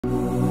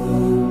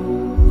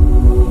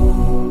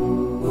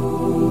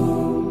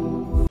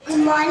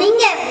morning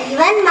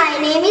everyone, my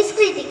name is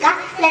Kritika.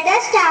 Let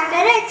us start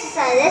our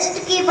exercises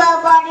to keep our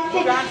body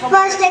fit.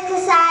 First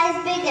exercise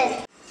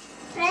begin.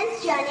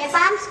 Friends, join your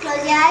palms,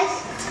 close your eyes.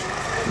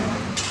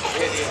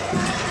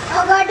 O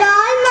God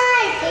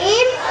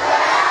Almighty,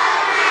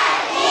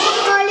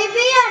 holy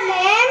be your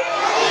name.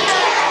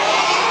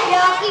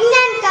 Your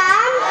kingdom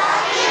come,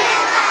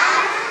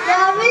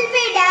 your will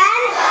be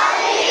done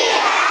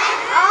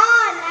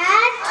on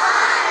earth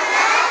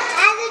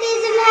as it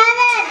is in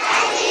heaven.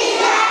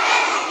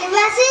 Give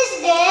us this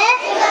day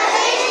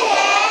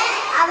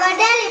our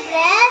daily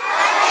bread.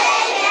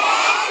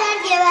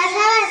 Forgive us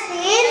our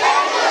sins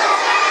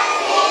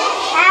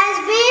as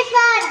we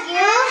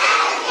forgive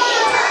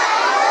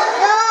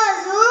those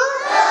who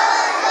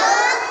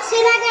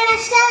sin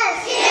against us.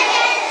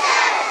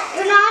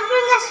 Do not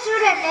bring us to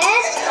the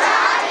test,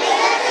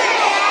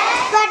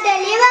 but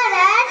deliver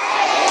us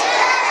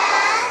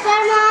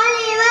from all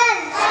evil.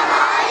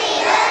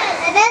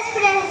 Let us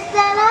praise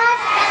the Lord.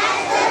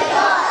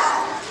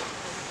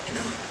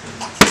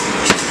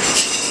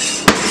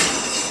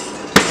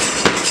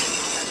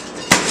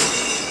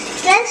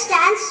 Friends,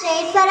 stand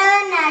straight for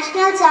our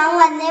national song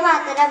Vande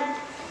Mataram.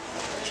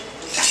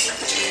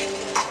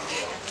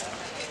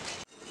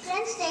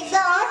 Friends, take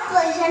the oath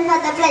position for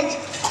the pledge.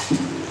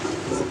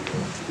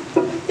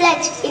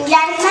 Pledge. India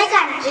is my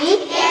country.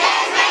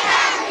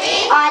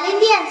 All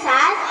Indians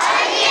are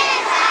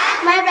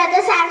my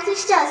brothers and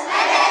sisters.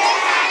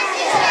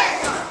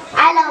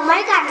 I love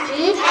my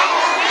country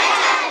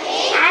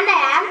and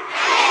I am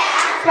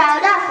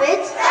proud of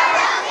its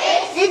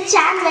rich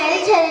and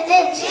varied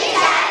heritage.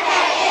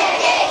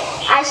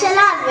 I shall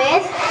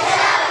always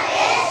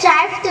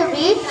strive to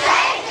be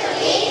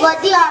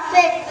worthy of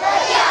it.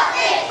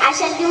 I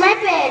shall give my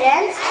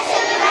parents,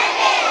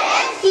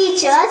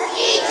 teachers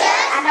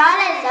and all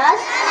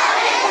elders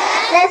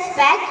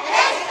respect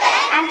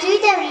and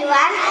treat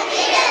everyone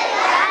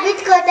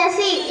with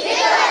courtesy.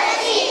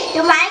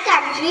 To my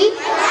country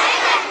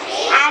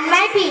and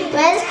my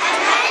people,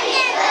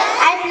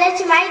 I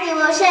pledge my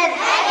devotion.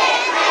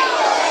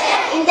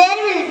 In their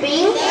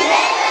well-being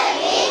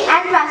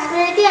and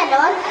prosperity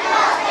alone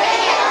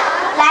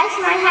lies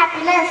my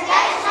happiness.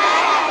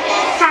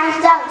 Hands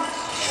down.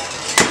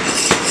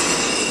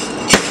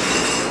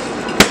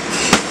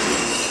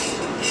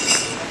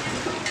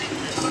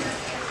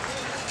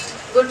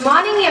 Good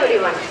morning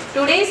everyone.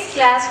 Today's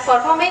class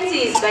performance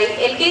is by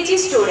LKG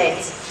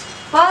students.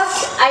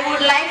 First, I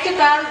would like to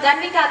call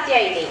Dhanvika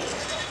Katyayani.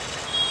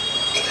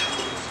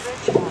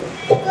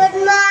 Good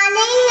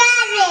morning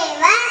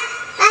everyone.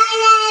 My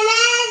name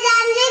is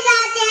Dhanvika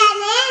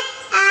Katyayani.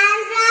 I am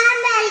from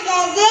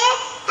LKG.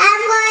 I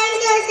am going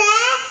to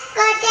say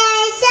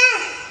quotation.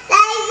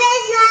 Life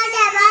is not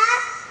about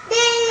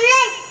being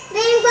rich,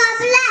 being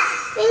popular,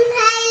 being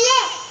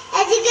highly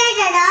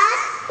educated or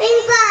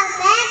being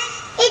perfect.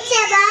 It's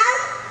about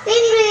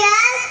being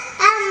real,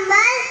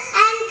 humble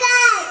and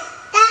kind.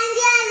 Thank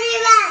you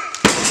everyone.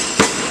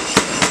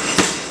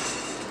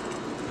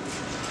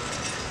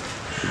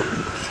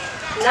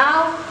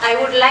 Now, I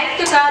would like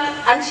to call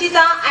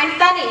Anshita and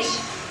Tanish.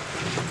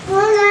 Good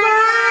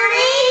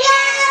morning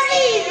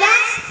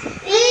everyone.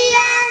 We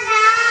are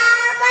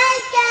from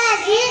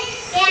LKG.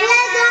 We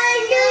are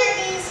going to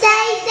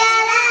recite the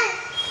line.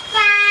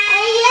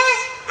 Fire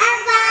and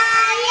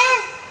fire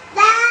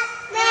that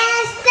may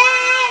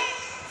stand.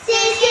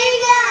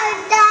 Sitting on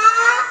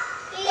top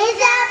is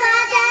a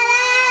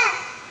motherland.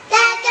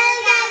 Cackle,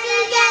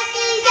 cackle,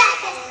 cackle,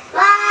 cackle.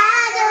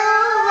 Wild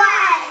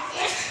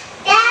white.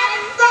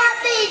 Tempo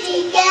pretty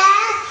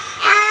girl.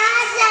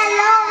 As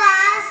low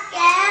as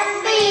can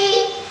be.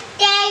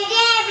 Thank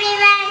you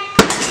everyone.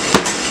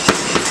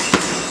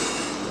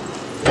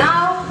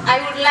 Now, I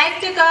would like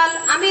to call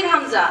Amir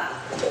Hamza.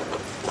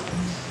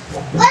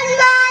 Good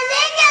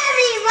morning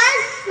everyone.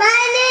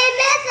 My name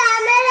is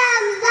Amir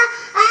Hamza.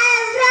 I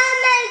am from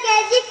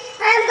LKG.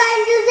 I am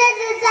going to say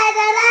recite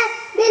the line.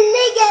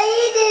 Dilli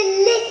gayi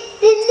Dilli,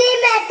 Dilli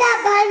mein tha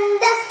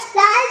banda,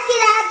 Lal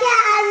Kila ke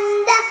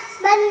andar,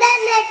 banda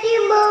neti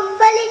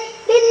Mumbali,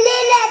 Dilli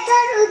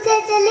lekar usse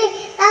chali,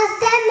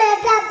 raste mein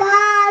tha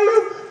bhalu,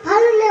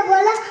 bhalu ne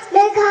bola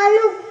मैं खा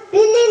लूं,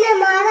 बिल्ली ने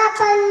मारा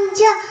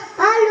पंजा,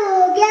 भालू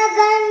हो गया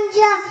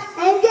गंजा.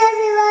 Thank you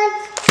everyone.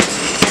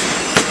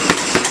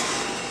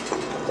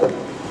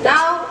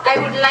 Now, I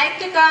would like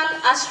to call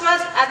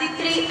Ashwath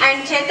Aditri and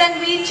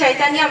Chaitanvi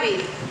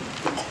Chaitanyavir.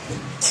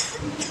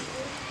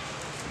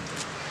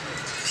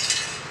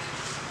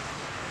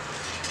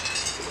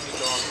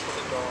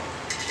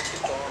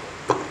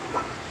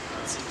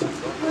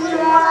 Good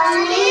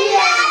morning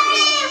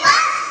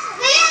everyone.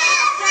 We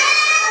are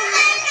from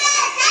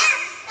LKG.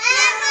 I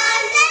am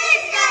going to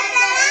recite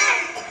the line.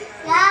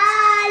 La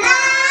la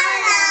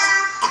la,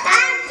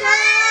 I'm so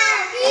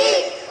happy,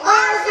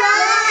 oh so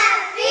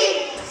happy.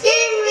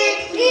 Sing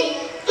with me,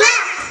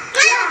 clap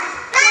clap,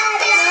 clap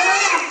your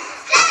hands,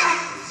 clap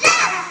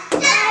clap.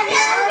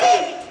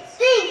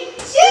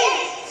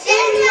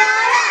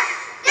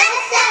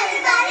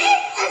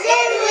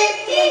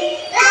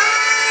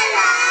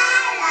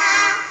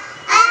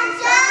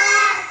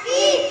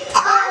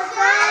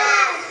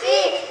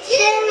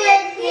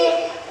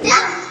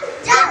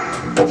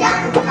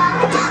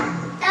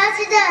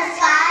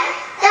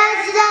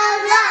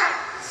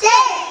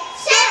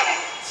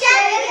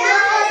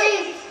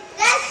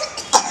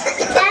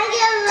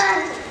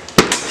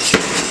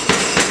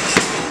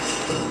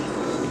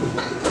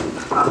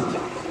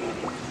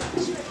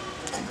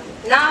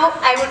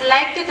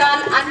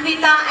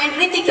 Anvita and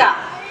Ritika.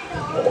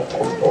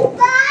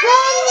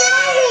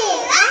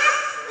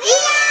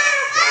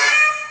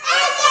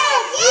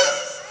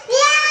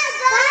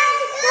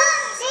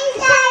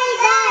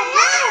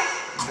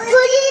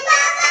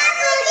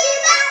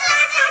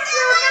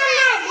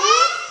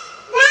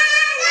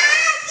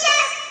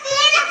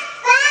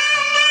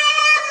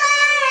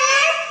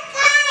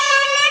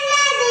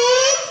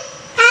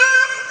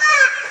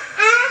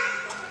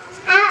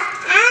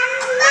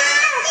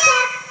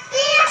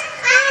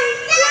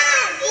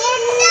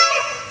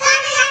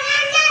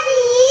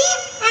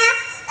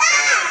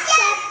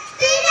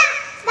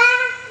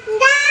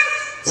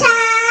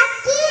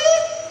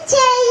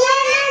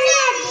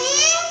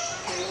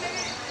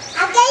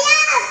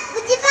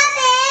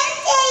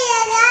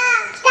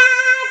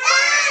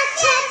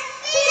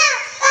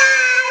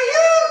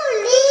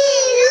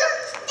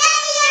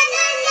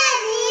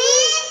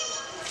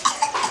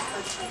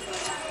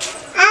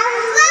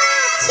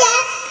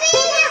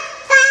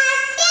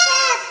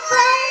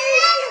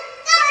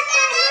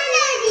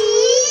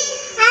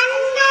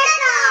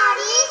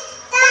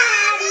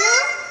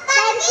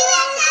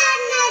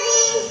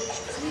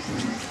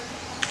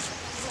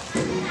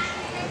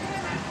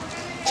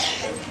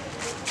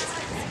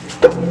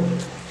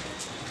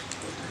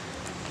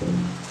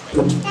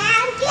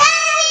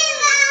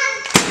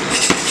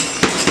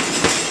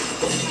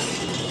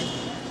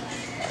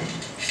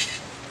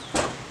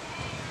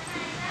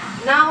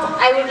 Now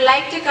I would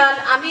like to call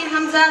Amir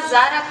Hamza,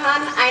 Zara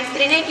Khan and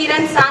Trinay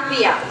Kiran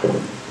Sanvia.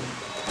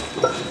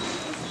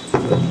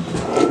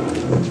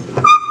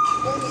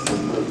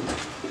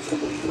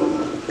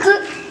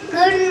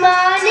 Good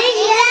morning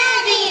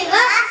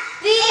everyone.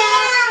 We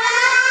are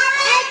from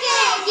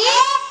LKG.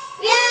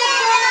 We are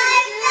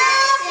going to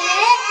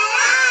say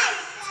right.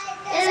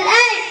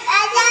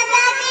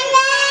 Basmati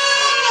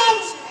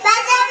rice.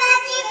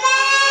 Basmati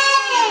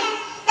rice.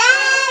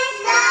 That's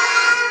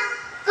now.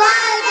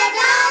 Call the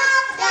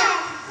doctor.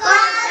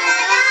 Call the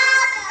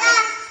doctor.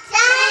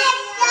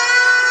 That's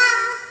now.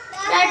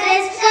 That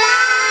is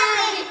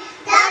coming.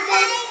 That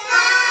is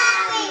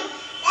coming.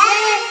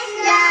 That's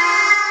now.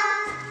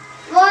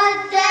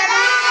 What's the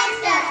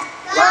matter?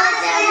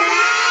 What's the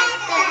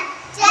matter?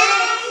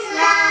 Just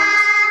now.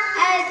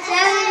 I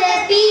tell the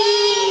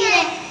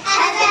peanut.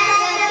 I tell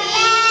the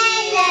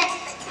peanut.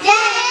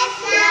 Just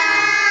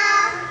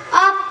now.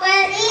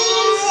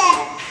 Operation.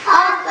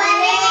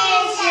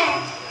 Operation.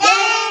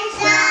 Just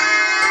now.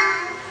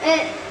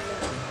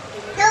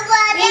 To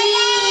the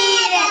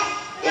peanut.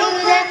 To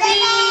the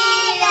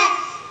peanut.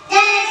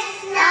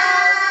 Just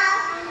now.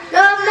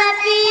 To the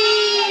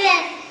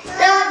peanut.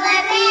 To the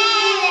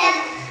peanut.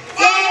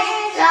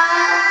 Just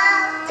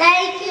now.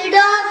 Thank you,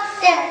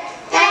 doctor.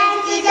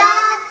 Thank you,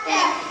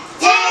 doctor.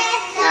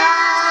 Just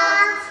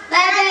now.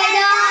 Bye-bye,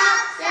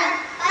 doctor.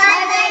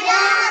 Bye-bye,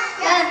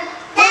 doctor.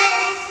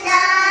 Just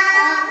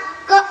now.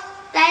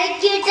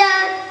 Thank you,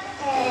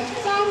 doctor.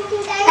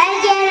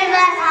 Thank you,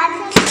 everyone.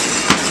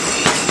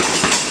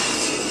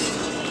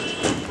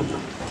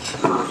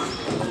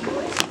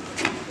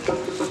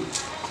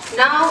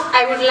 Now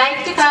I would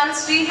like to call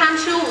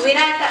Srihanshu,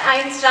 Virat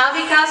and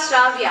Shravika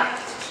Shravya.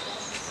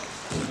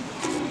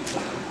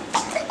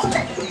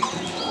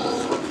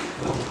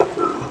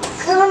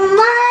 Good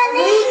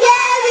morning,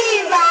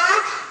 everyone.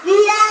 We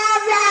are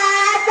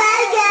from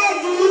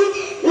LKG.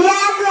 We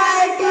are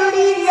going to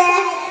read the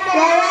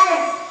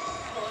word.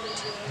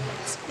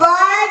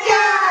 Sponge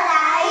your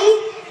eyes,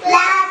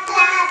 clap,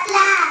 clap,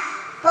 clap.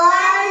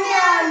 Sponge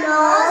your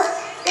nose,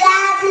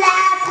 clap,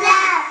 clap,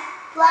 clap.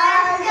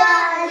 Sponge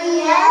your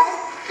ears,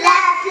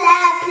 clap,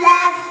 clap,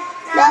 clap.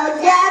 Now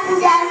jump,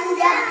 jump,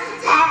 jump,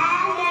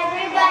 and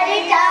everybody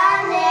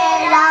turn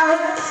around.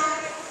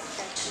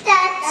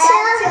 Touch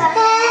your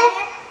head,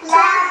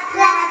 clap,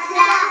 clap,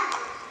 clap.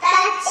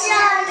 Touch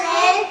your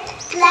head,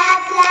 clap,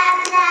 clap,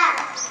 clap.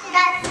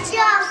 Touch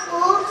your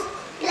foot,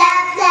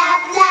 clap, clap,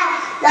 clap.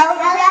 Now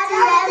jump,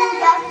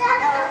 jump,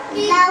 jump.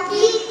 Now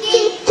kick,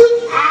 kick, kick,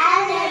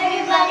 and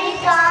everybody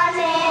turn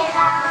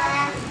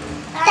around.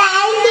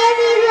 Thank you,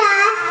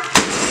 everyone.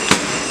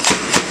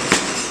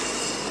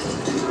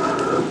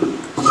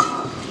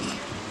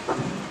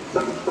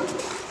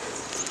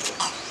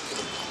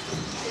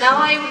 Now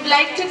I would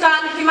like to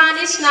call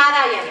Himanish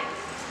Narayan.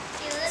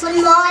 Good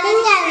morning,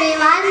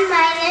 everyone.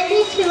 My name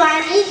is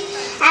Shivanish.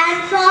 I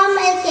am from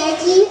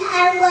LKG.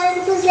 I am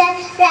going to say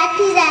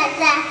Raki Rat,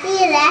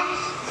 Raki Rat.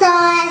 So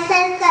I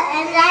circle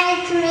and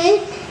right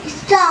read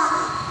stop.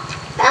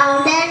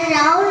 Round and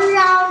round,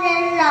 round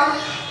and round.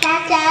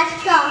 That I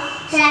stop.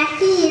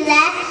 Raki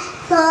Rat.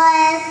 So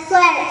I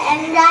square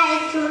and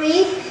right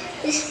read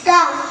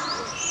stop.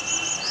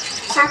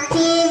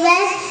 Raki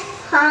Rat,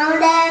 found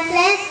a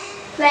place.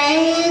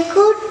 Very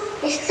good.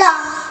 Stop.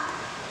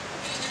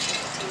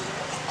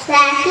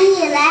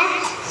 Ratty rat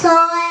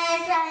saw a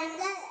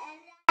triangle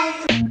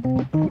and